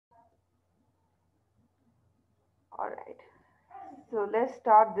right. So let's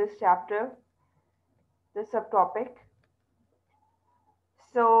start this chapter, the subtopic.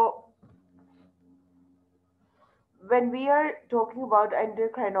 So when we are talking about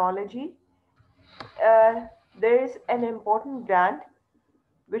endocrinology, uh, there is an important gland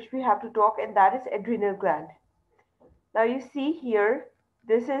which we have to talk, and that is adrenal gland. Now you see here,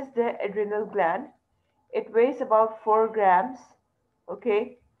 this is the adrenal gland. It weighs about 4 grams,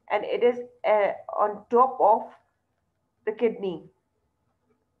 okay, and it is on top of the kidney.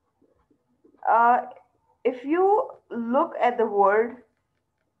 Uh, if you look at the word,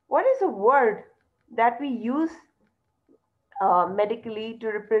 what is a word that we use medically to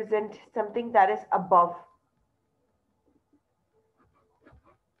represent something that is above?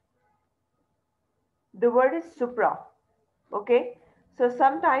 The word is supra. Okay, so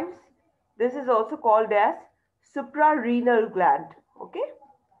sometimes this is also called as suprarenal gland. Okay,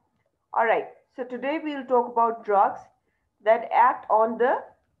 all right. So today we'll talk about drugs that act on the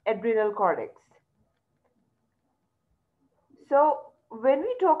adrenal cortex. So when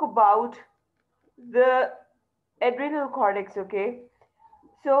we talk about the adrenal cortex, okay,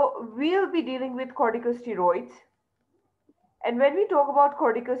 so we'll be dealing with corticosteroids. And when we talk about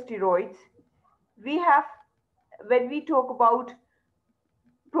corticosteroids, we have, when we talk about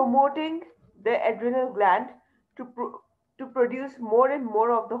promoting the adrenal gland to, to produce more and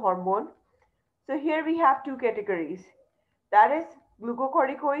more of the hormone. So here we have two categories. That is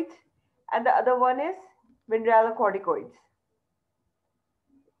glucocorticoids and the other one is mineralocorticoids.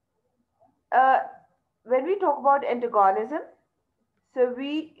 Uh, when we talk about antagonism, so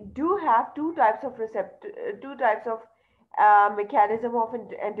we do have two types of mechanism of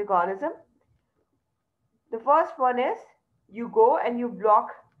antagonism. The first one is you go and you block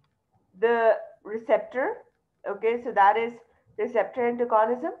the receptor. Okay, so that is receptor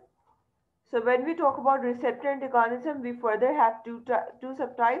antagonism. So when we talk about receptor antagonism, we further have two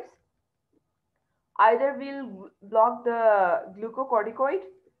subtypes. Either we'll block the glucocorticoid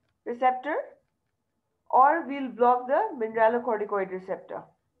receptor or we'll block the mineralocorticoid receptor,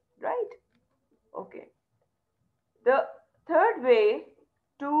 right? Okay. The third way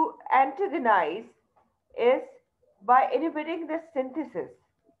to antagonize is by inhibiting the synthesis.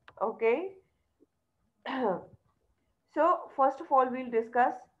 Okay. So first of all, we'll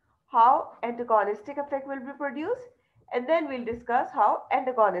discuss how antagonistic effect will be produced, and then we'll discuss how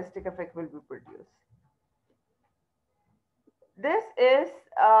antagonistic effect will be produced. This is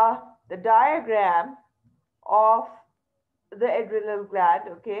the diagram of the adrenal gland,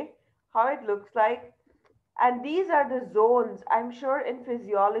 okay, how it looks like. And these are the zones. I'm sure in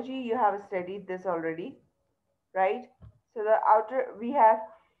physiology you have studied this already, right? So the outer, we have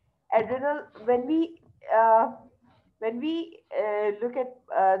adrenal. When we look at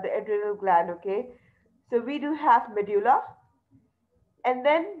the adrenal gland, okay, so we do have medulla, and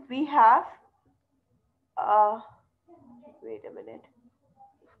then we have uh, wait a minute.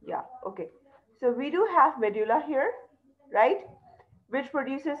 Yeah, okay. So we do have medulla here, right, which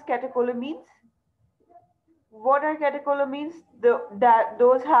produces catecholamines. What are catecholamines? That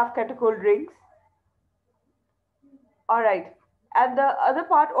those have catechol rings. All right. And the other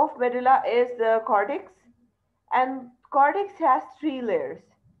part of medulla is the cortex, and cortex has 3 layers.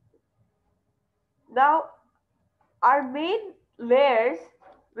 Now, our main layers,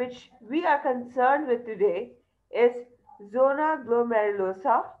 which we are concerned with today, is zona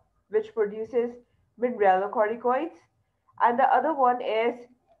glomerulosa, which produces mineralocorticoids, and the other one is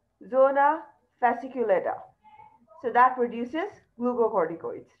zona fasciculata. So that produces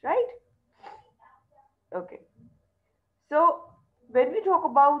glucocorticoids, right? Okay. So when we talk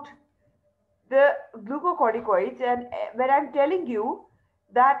about the glucocorticoids, and when I'm telling you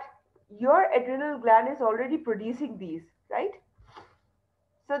that your adrenal gland is already producing these, right?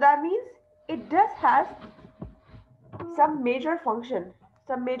 So that means it does have some major function,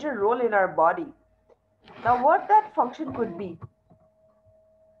 some major role in our body. Now, what that function could be,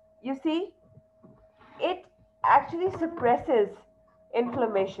 you see, it actually suppresses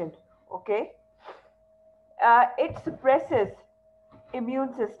inflammation, okay? It suppresses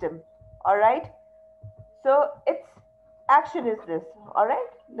immune system, all right? So its action is this, all right?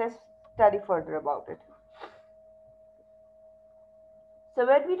 Let's study further about it. So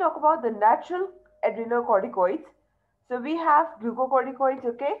when we talk about the natural adrenocorticoids, so we have glucocorticoids,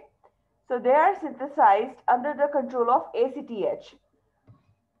 okay? So they are synthesized under the control of ACTH.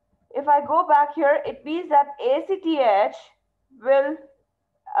 If I go back here, it means that ACTH will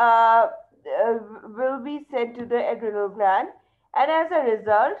uh, will be sent to the adrenal gland, and as a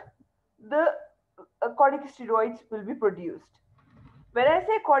result, the corticosteroids will be produced. When I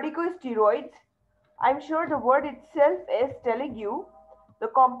say corticosteroids, I'm sure the word itself is telling you the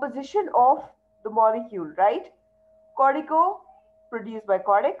composition of the molecule, right? Cortico, produced by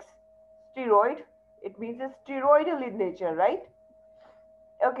cortex. Steroid, it means it's steroidal in nature, right?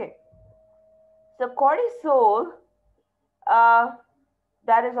 Okay, so cortisol, uh,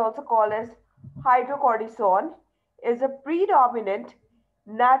 that is also called as hydrocortisone, is a predominant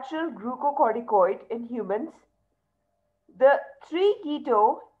natural glucocorticoid in humans. The 3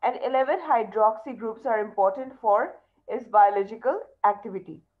 keto and 11 hydroxy groups are important for its biological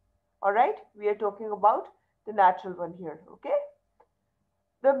activity. All right, we are talking about the natural one here. Okay,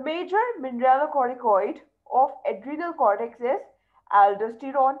 the major mineralocorticoid of adrenal cortex is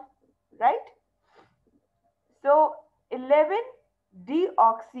aldosterone, right? So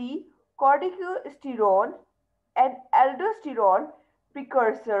 11-deoxycorticosterone, an aldosterone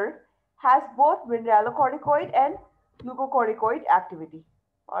precursor, has both mineralocorticoid and glucocorticoid activity.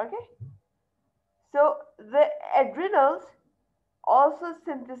 Okay, so the adrenals also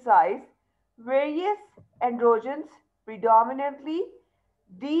synthesize various androgens, predominantly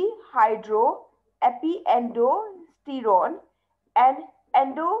dehydroepiendosterone and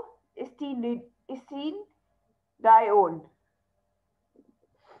endostenedione.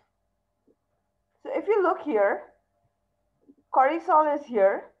 So if you look here, cortisol is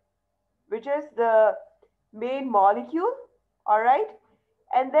here, which is the main molecule, all right?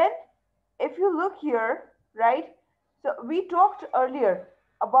 And then if you look here, right, so we talked earlier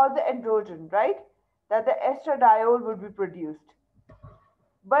about the androgen, right, that the estradiol would be produced.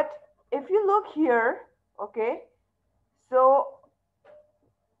 But if you look here, okay, so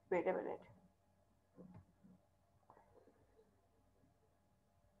wait a minute,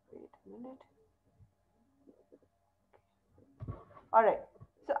 wait a minute. All right.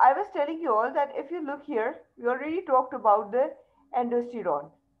 So I was telling you all that if you look here, we already talked about the endosterone,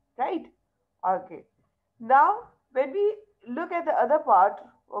 right? Okay. Now, when we look at the other part,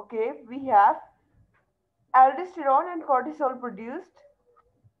 okay, we have aldosterone and cortisol produced,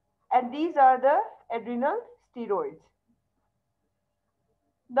 and these are the adrenal steroids.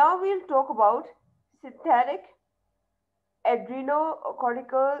 Now we'll talk about synthetic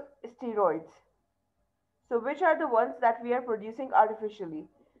adrenocortical steroids. So, which are the ones that we are producing artificially?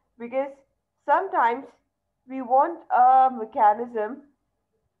 Because sometimes we want a mechanism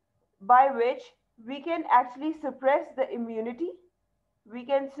by which we can actually suppress the immunity, we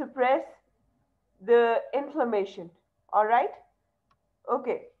can suppress the inflammation. All right?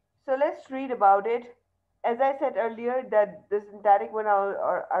 Okay, so let's read about it. As I said earlier, that the synthetic one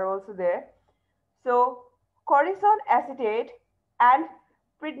are also there. So, cortisone acetate and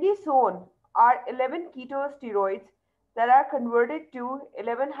prednisone are 11 ketosteroids that are converted to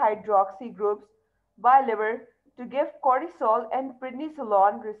 11 hydroxy groups by liver to give cortisol and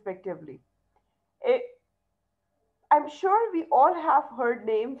prednisolone respectively. It, I'm sure we all have heard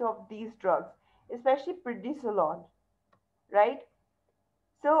names of these drugs, especially prednisolone, right?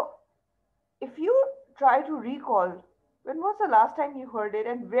 So, if you try to recall, when was the last time you heard it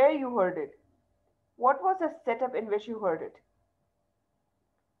and where you heard it? What was the setup in which you heard it?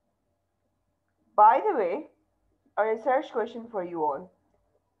 By the way, a research question for you all.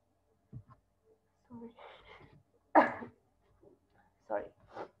 Sorry.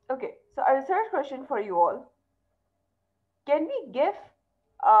 Okay, so a research question for you all. Can we give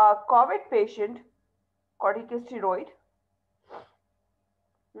a COVID patient corticosteroid?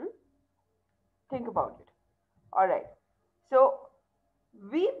 Hmm? Think about it. All right. So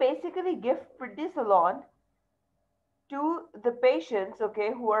we basically give prednisolone to the patients,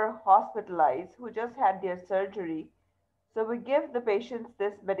 okay, who are hospitalized, who just had their surgery. So we give the patients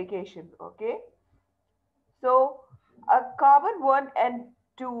this medication, okay? So a carbon 1 and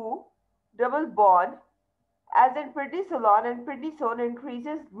 2 double bond, as in prednisolone and prednisone,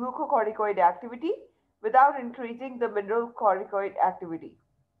 increases glucocorticoid activity without increasing the mineralocorticoid activity.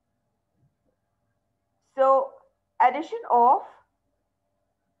 So addition of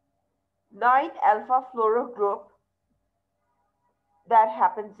 9 alpha fluoro group that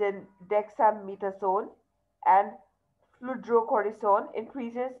happens in dexamethasone and fludrocortisone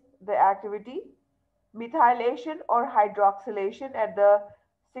increases the activity. Methylation or hydroxylation at the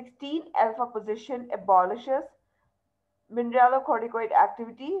 16 alpha position abolishes mineralocorticoid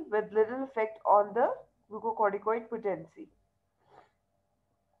activity with little effect on the glucocorticoid potency.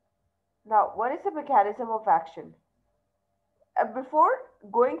 Now, what is the mechanism of action? Before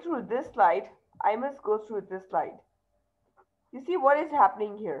going through this slide, I must go through this slide. You see what is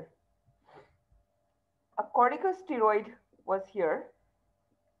happening here? A corticosteroid was here.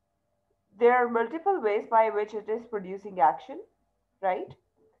 There are multiple ways by which it is producing action, right?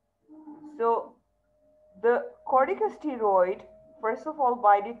 So The corticosteroid, first of all,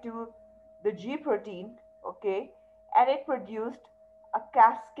 binded to the G protein, okay, and it produced a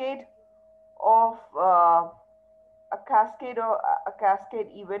cascade of a cascade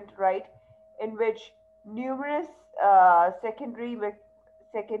event, right, in which numerous secondary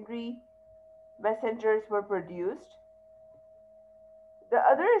messengers were produced. The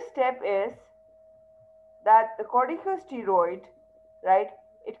other step is that the corticosteroid, right,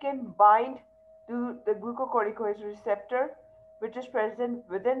 it can bind to the glucocorticoid receptor, which is present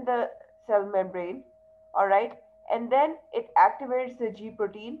within the cell membrane, all right, and then it activates the G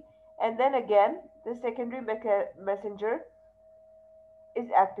protein, and then again the secondary messenger is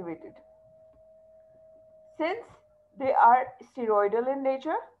activated. Since they are steroidal in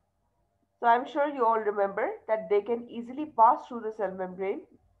nature, so I'm sure you all remember that they can easily pass through the cell membrane,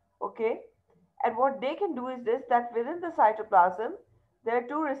 okay? And what they can do is this, that within the cytoplasm, there are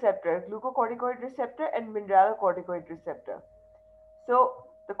two receptors, glucocorticoid receptor and mineralocorticoid receptor. So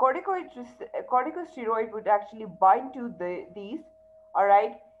the corticosteroid would actually bind to these, all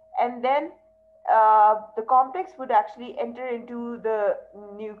right, and then the complex would actually enter into the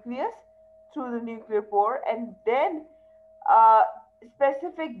nucleus through the nuclear pore, and then uh,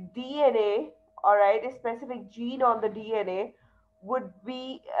 specific DNA, all right, a specific gene on the DNA would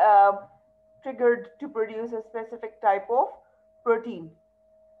be triggered to produce a specific type of protein,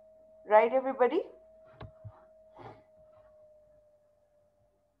 right, everybody?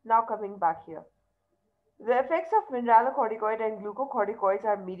 Now coming back here. The effects of mineralocorticoid and glucocorticoids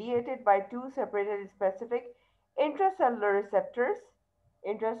are mediated by two separated and specific intracellular receptors,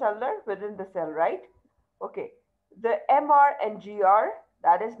 intracellular within the cell, right? Okay, the MR and GR,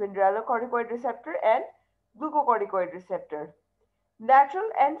 that is mineralocorticoid receptor and glucocorticoid receptor. Natural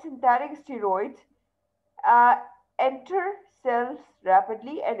and synthetic steroids uh, enter cells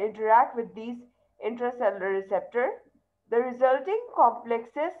rapidly and interact with these intracellular receptors. The resulting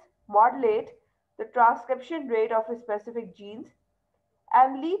complexes modulate the transcription rate of specific genes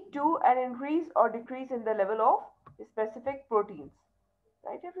and lead to an increase or decrease in the level of specific proteins.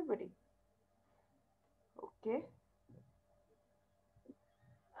 Right, everybody? Okay,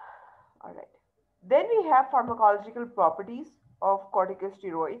 all right. Then we have pharmacological properties of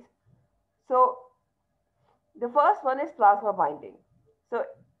corticosteroids. So, the first one is plasma binding. So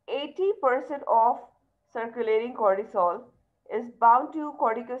 80% of circulating cortisol is bound to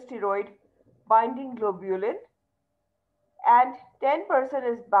corticosteroid binding globulin and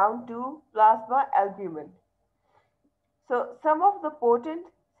 10% is bound to plasma albumin. So some of the potent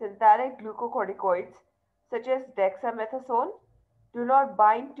synthetic glucocorticoids such as dexamethasone do not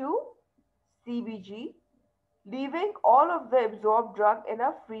bind to CBG, leaving all of the absorbed drug in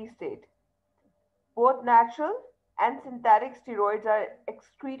a free state. Both natural and synthetic steroids are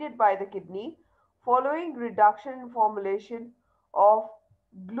excreted by the kidney following reduction in formulation of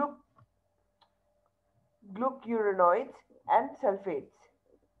glu- glucuronides and sulfates.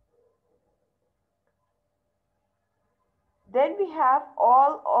 Then we have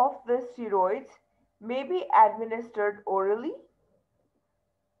all of the steroids may be administered orally.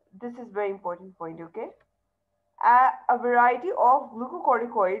 This is very important point, okay? A variety of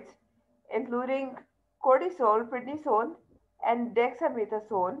glucocorticoids, including cortisol, prednisone, and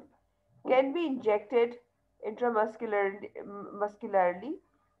dexamethasone, can be injected intramuscularly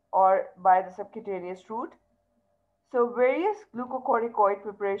or by the subcutaneous route. So, various glucocorticoid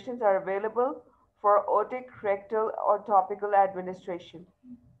preparations are available for otic, rectal, or topical administration.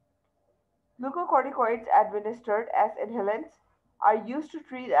 Glucocorticoids administered as inhalants are used to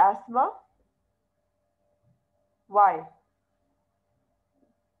treat asthma. Why?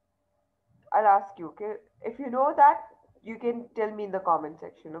 I'll ask you, okay? If you know that, you can tell me in the comment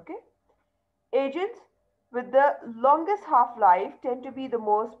section, okay? Agents with the longest half-life tend to be the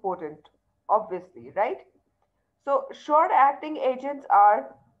most potent, obviously, right? So short-acting agents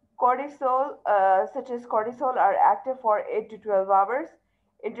are cortisol, such as cortisol, are active for 8 to 12 hours.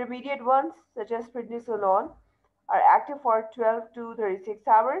 Intermediate ones, such as prednisolone, are active for 12 to 36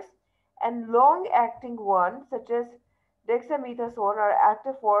 hours. And long-acting ones, such as dexamethasone, are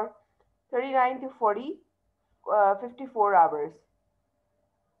active for 39 to 54 hours.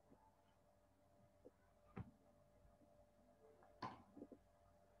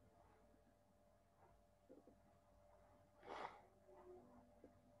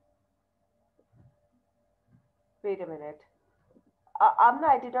 Wait a minute. Amna,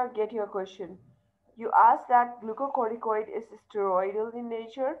 I did not get your question. You asked that glucocorticoid is steroidal in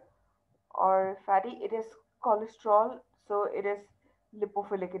nature or fatty. It is cholesterol, so it is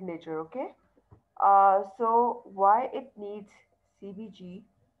lipophilic in nature, okay? So why it needs CBG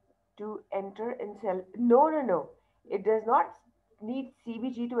to enter in cell. No, no, no. It does not need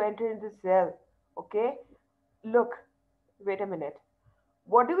CBG to enter in the cell. Okay? Look, wait a minute.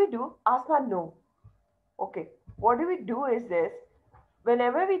 What do we do? Asma, no. Okay. What do we do is this.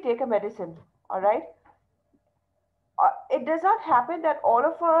 Whenever we take a medicine, all right, it does not happen that all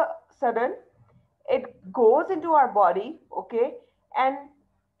of a sudden it goes into our body, okay, and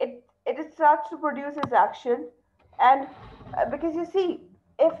it starts to produce its action, and because you see,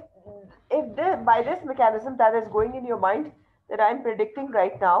 if by this mechanism that is going in your mind that I'm predicting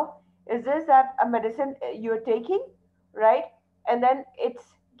right now is this, that a medicine you're taking, right, and then it's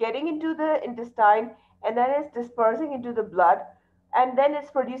getting into the intestine, and then it's dispersing into the blood, and then it's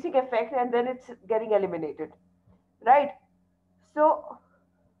producing effect, and then it's getting eliminated, right? So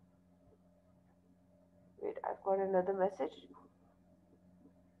wait, I've got another message.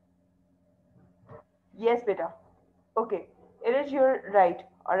 Yes, beta. Okay, it is your right.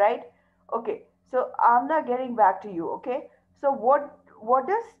 All right. Okay. So I'm not getting back to you. Okay. So what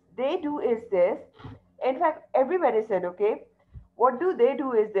does they do is this. In fact, every medicine. Okay. What do they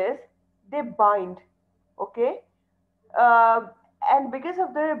do is this. They bind. Okay. Uh, and because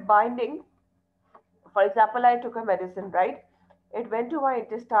of their binding, for example, I took a medicine, right? It went to my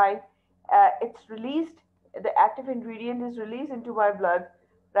intestine. It's released. The active ingredient is released into my blood,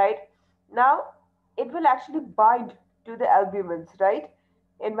 right? Now, it will actually bind to the albumins, right,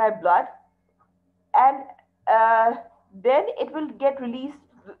 in my blood, and uh, then it will get released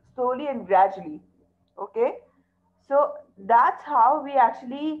slowly and gradually. Okay, so that's how we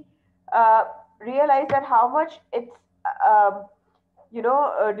actually uh, realize that how much its um,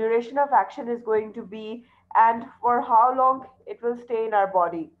 duration of action is going to be, and for how long it will stay in our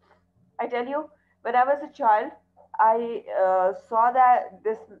body. I tell you, when I was a child, I saw that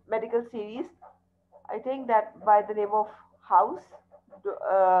this medical series, I think that by the name of House.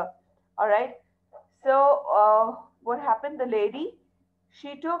 All right. So what happened? The lady,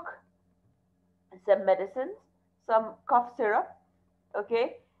 she took some medicines, some cough syrup,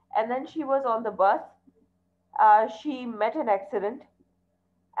 okay, and then she was on the bus. She met an accident,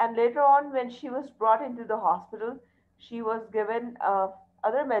 and later on, when she was brought into the hospital, she was given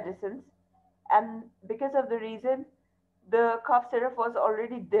other medicines, and because of the reason the cough syrup was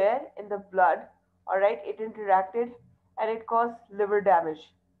already there in the blood, all right, it interacted and it caused liver damage,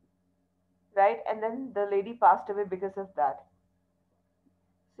 right, and then the lady passed away because of that.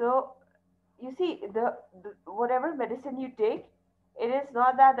 So you see, the whatever medicine you take, it is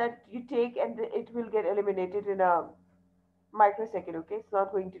not that you take and it will get eliminated in a microsecond. Okay, it's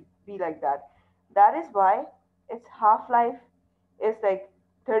not going to be like that. That is why its half life is like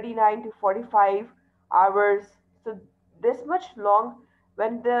 39 to 45 hours. So this much long,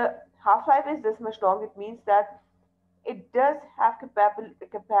 when the half life is this much long, it means that it does have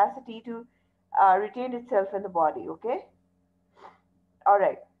capacity to retain itself in the body. Okay, all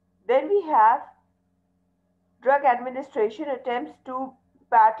right. Then we have drug administration attempts to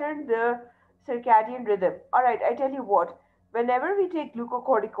pattern the circadian rhythm. All right, I tell you what, whenever we take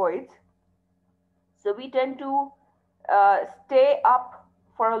glucocorticoids, so we tend to stay up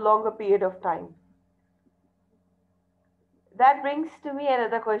for a longer period of time. That brings to me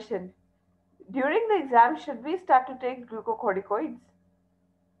another question. During the exam, should we start to take glucocorticoids?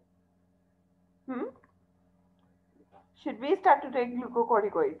 Hmm? Should we start to take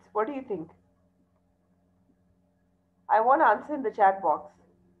glucocorticoids? What do you think? I want to answer in the chat box.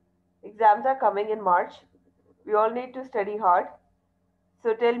 Exams are coming in March. We all need to study hard.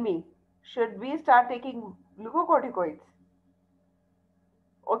 So tell me, should we start taking glucocorticoids?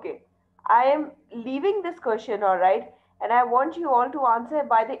 Okay, I am leaving this question, all right, and I want you all to answer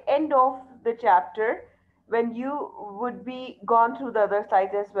by the end of the chapter, when you would be gone through the other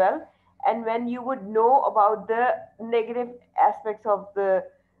slides as well, and when you would know about the negative aspects of the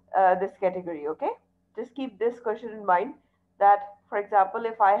this category. Okay, just keep this question in mind. That, for example,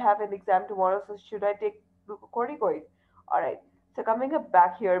 if I have an exam tomorrow, so should I take glucocorticoid? All right. So coming up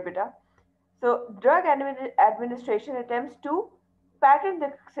back here, beta. So, drug administration attempts to pattern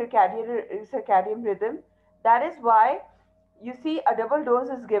the circadian rhythm. That is why you see a double dose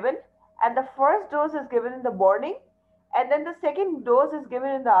is given, and the first dose is given in the morning, and then the second dose is given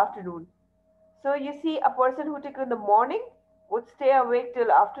in the afternoon. So, you see a person who took in the morning would stay awake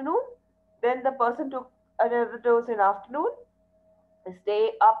till afternoon, then the person took another dose in afternoon,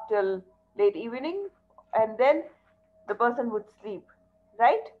 stay up till late evening, and then the person would sleep,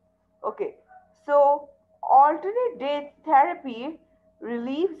 right? Okay, so alternate day therapy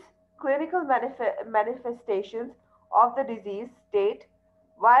relieves clinical manifestations of the disease state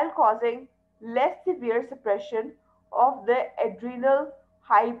while causing less severe suppression of the adrenal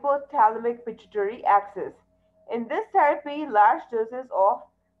hypothalamic pituitary axis. In this therapy, large doses of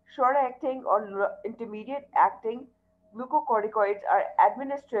short-acting or intermediate-acting glucocorticoids are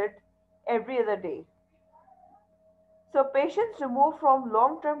administered every other day. So patients removed from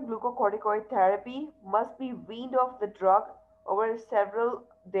long-term glucocorticoid therapy must be weaned off the drug over several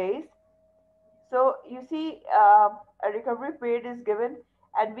days. So you see, a recovery period is given,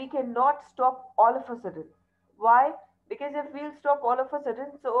 and we cannot stop all of a sudden. Why? Because if we'll stop all of a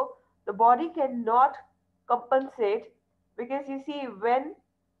sudden, so the body cannot compensate. Because you see, when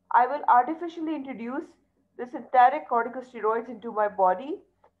I will artificially introduce the synthetic corticosteroids into my body,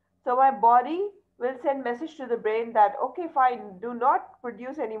 so my body will send message to the brain that okay, fine, do not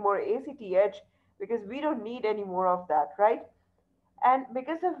produce any more ACTH because we don't need any more of that, right? And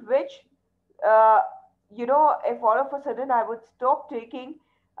because of which, uh, if all of a sudden I would stop taking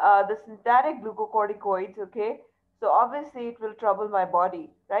the synthetic glucocorticoids, okay, so obviously it will trouble my body,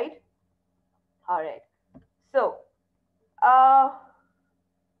 right? All right. So, uh,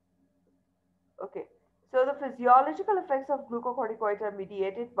 okay. So the physiological effects of glucocorticoids are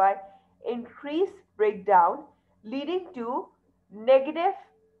mediated by increased breakdown, leading to negative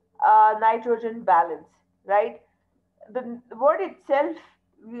nitrogen balance, right? The word itself,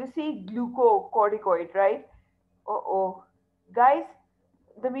 you see glucocorticoid, right? Oh, guys,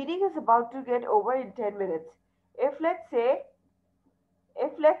 the meeting is about to get over in 10 minutes. If let's say,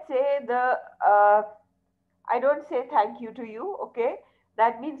 if let's say the I don't say thank you to you, okay?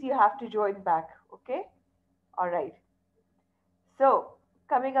 That means you have to join back, okay? All right. So,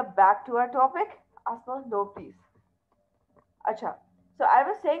 coming up back to our topic, Asma, no, please. Acha. So I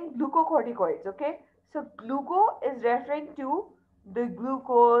was saying glucocorticoids, okay? So gluco is referring to the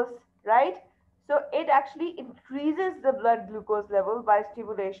glucose, right? So it actually increases the blood glucose level by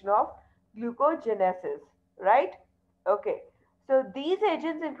stimulation of glucogenesis, right? Okay. So these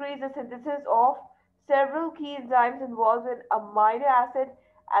agents increase the synthesis of several key enzymes involved in amino acid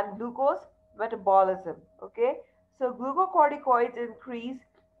and glucose metabolism, okay? So glucocorticoids increase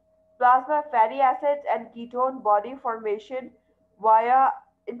plasma fatty acids and ketone body formation via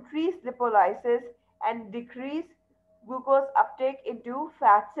increased lipolysis and decreased glucose uptake into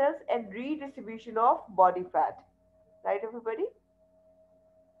fat cells and redistribution of body fat. Right, everybody?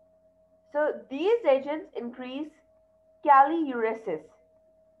 So these agents increase kaliuresis.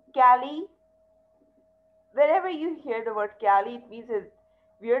 Kali, whenever you hear the word kali, it means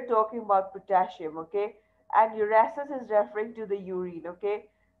we are talking about potassium, okay? And uresis is referring to the urine, okay?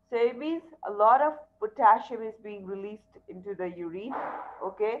 So it means a lot of potassium is being released into the urine,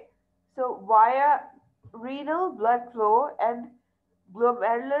 okay? So via renal blood flow and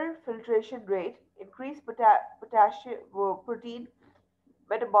glomerular filtration rate, increased potassium protein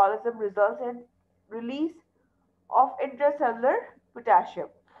metabolism results in release of intracellular potassium.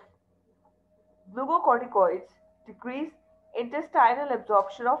 Glucocorticoids decrease intestinal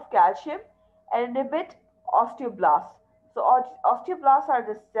absorption of calcium and inhibit osteoblasts. So osteoblasts are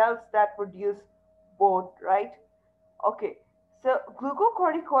the cells that produce bone, right? Okay. So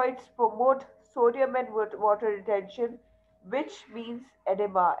glucocorticoids promote sodium and water retention, which means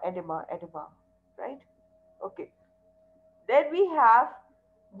edema, edema, edema, right? Okay. Then we have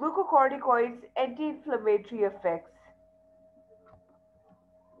glucocorticoids anti-inflammatory effects.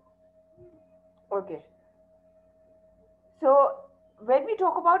 Okay. So when we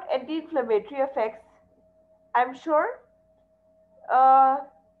talk about anti-inflammatory effects, I'm sure uh,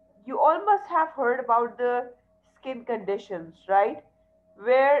 you all must have heard about the skin conditions, right?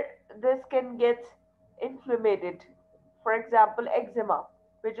 Where the skin gets inflamed. For example, eczema,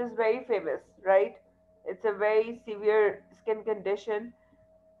 which is very famous, right? It's a very severe skin condition.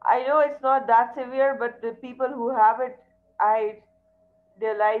 I know it's not that severe, but the people who have it, I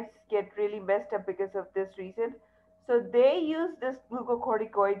their lives get really messed up because of this reason. So they use this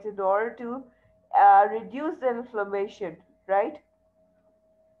glucocorticoids in order to reduce the inflammation, right?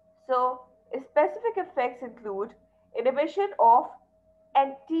 So specific effects include inhibition of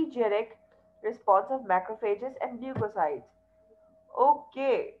antigenic response of macrophages and leukocytes.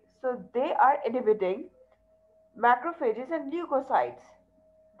 Okay, so they are inhibiting macrophages and leukocytes.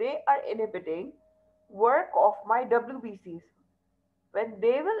 They are inhibiting work of my WBCs. When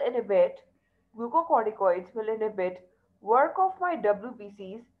they will inhibit, glucocorticoids will inhibit work of my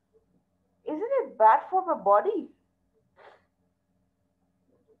WBCs. Isn't it bad for my body?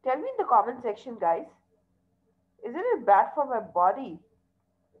 Tell me in the comment section, guys. Isn't it bad for my body?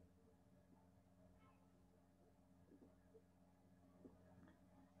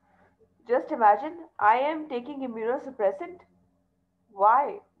 Just imagine I am taking immunosuppressant.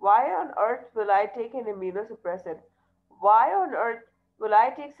 Why? Why on earth will I take an immunosuppressant? Why on earth will I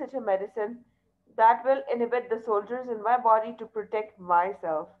take such a medicine that will inhibit the soldiers in my body to protect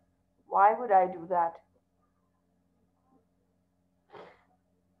myself? Why would I do that?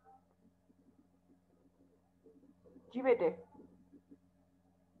 जी बेटे.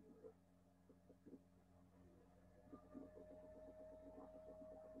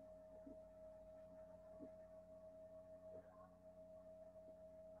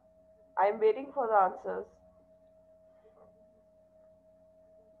 I'm waiting for the answers.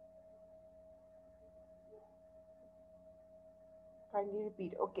 Kindly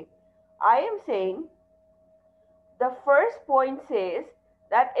repeat. Okay. I am saying the first point says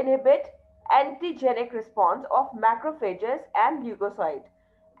that inhibit antigenic response of macrophages and leukocyte.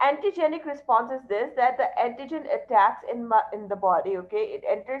 Antigenic response is this, that the antigen attacks in the body, okay? It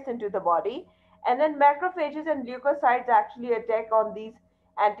enters into the body, and then macrophages and leukocytes actually attack on these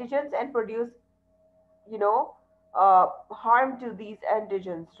antigens and produce, you know, harm to these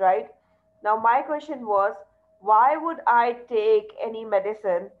antigens, right? Now, my question was, why would I take any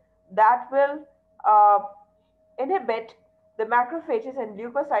medicine that will uh, inhibit the macrophages and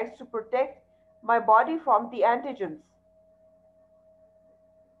leukocytes to protect my body from the antigens?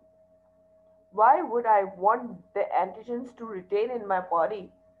 Why would I want the antigens to retain in my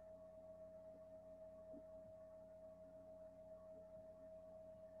body?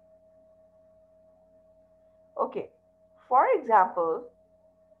 Okay, for example,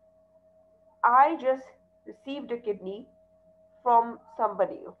 I just received a kidney from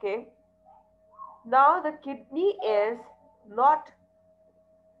somebody, okay? Now the kidney is not,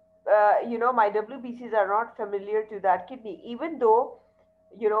 my WBCs are not familiar to that kidney, even though,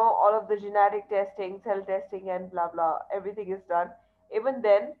 all of the genetic testing, cell testing, and blah blah, everything is done. Even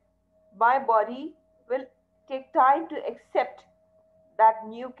then, my body will take time to accept that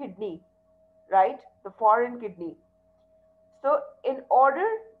new kidney, right? The foreign kidney. So, in order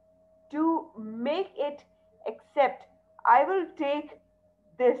to make it accept, I will take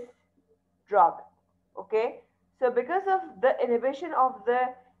this drug. Okay, so because of the inhibition of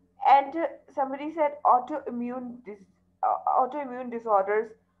the and somebody said autoimmune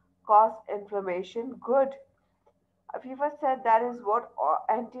disorders cause inflammation. Good. Afifa said that is what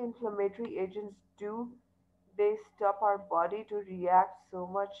anti-inflammatory agents do. They stop our body to react so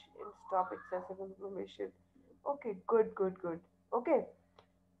much and stop excessive inflammation. Okay, good, good, good. Okay,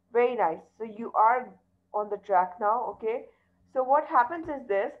 very nice. So you are on the track now. Okay, so what happens is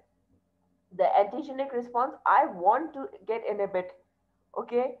this, the antigenic response I want to get inhibit.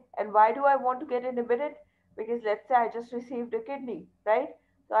 Okay, and why do I want to get inhibited? Because let's say I just received a kidney, right?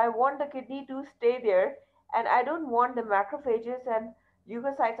 So I want the kidney to stay there, and I don't want the macrophages and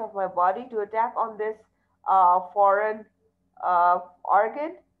leukocytes of my body to attack on this foreign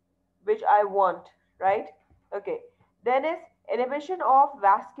organ which I want, right? Okay. Then is inhibition of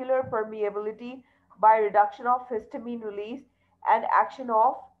vascular permeability by reduction of histamine release and action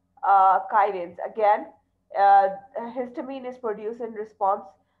of kinins. Again, uh, histamine is produced in response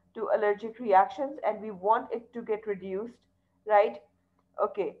to allergic reactions, and we want it to get reduced, right?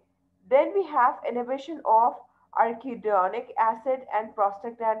 Okay. Then we have inhibition of arachidonic acid and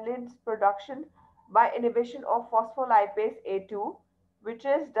prostaglandins production by inhibition of phospholipase A2, which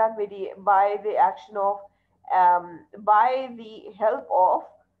is done by the action of by the help of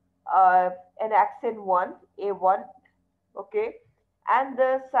anaxin 1 A1, okay, and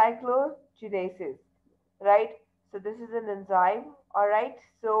the cyclogenosis, right? So this is an enzyme, all right?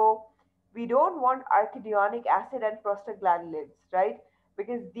 So we don't want arachidonic acid and prostaglandins, right?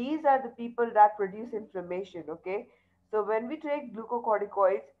 Because these are the people that produce inflammation, okay? So when we take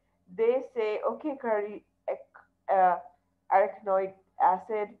glucocorticoids, they say, okay, uh, arachidonic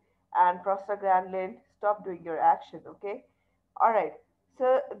acid and prostaglandin, stop doing your action, okay? All right.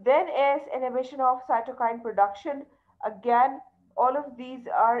 So then is inhibition of cytokine production. Again, all of these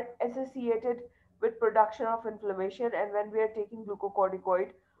are associated with production of inflammation, and when we are taking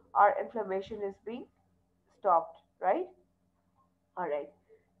glucocorticoid, our inflammation is being stopped, right? All right.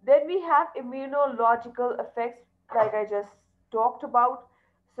 Then we have immunological effects, like I just talked about.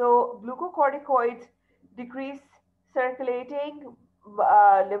 So glucocorticoids decrease circulating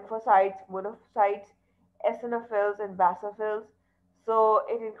lymphocytes, monocytes, eosinophils, and basophils. So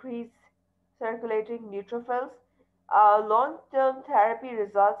it increases circulating neutrophils. Long-term therapy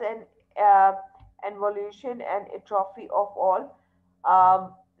results in involution and atrophy of all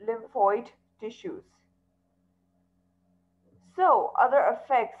lymphoid tissues. So, other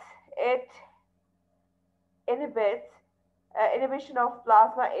effects, it inhibits inhibition of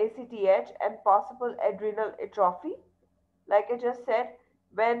plasma ACTH and possible adrenal atrophy. Like I just said,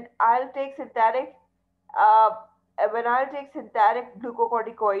 when I'll take synthetic uh, when I'll take synthetic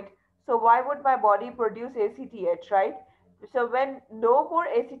glucocorticoid, so why would my body produce ACTH, right? So when no more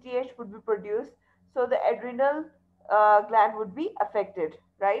ACTH would be produced, so the adrenal gland would be affected,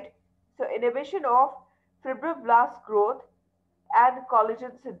 right? So inhibition of fibroblast growth and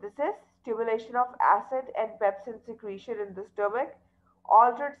collagen synthesis, stimulation of acid and pepsin secretion in the stomach,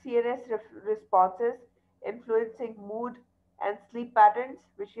 altered CNS responses, influencing mood and sleep patterns,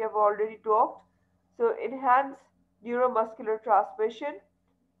 which we have already talked. So, enhance neuromuscular transmission,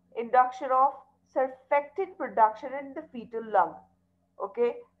 induction of surfactant production in the fetal lung.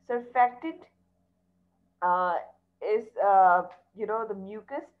 Okay, surfactant uh, is the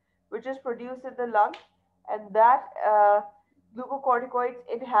mucus which is produced in the lung, and that glucocorticoids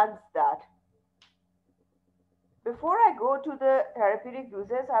enhance that. Before I go to the therapeutic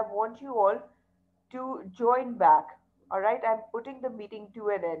uses, I want you all to join back. All right, I'm putting the meeting to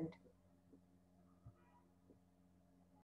an end.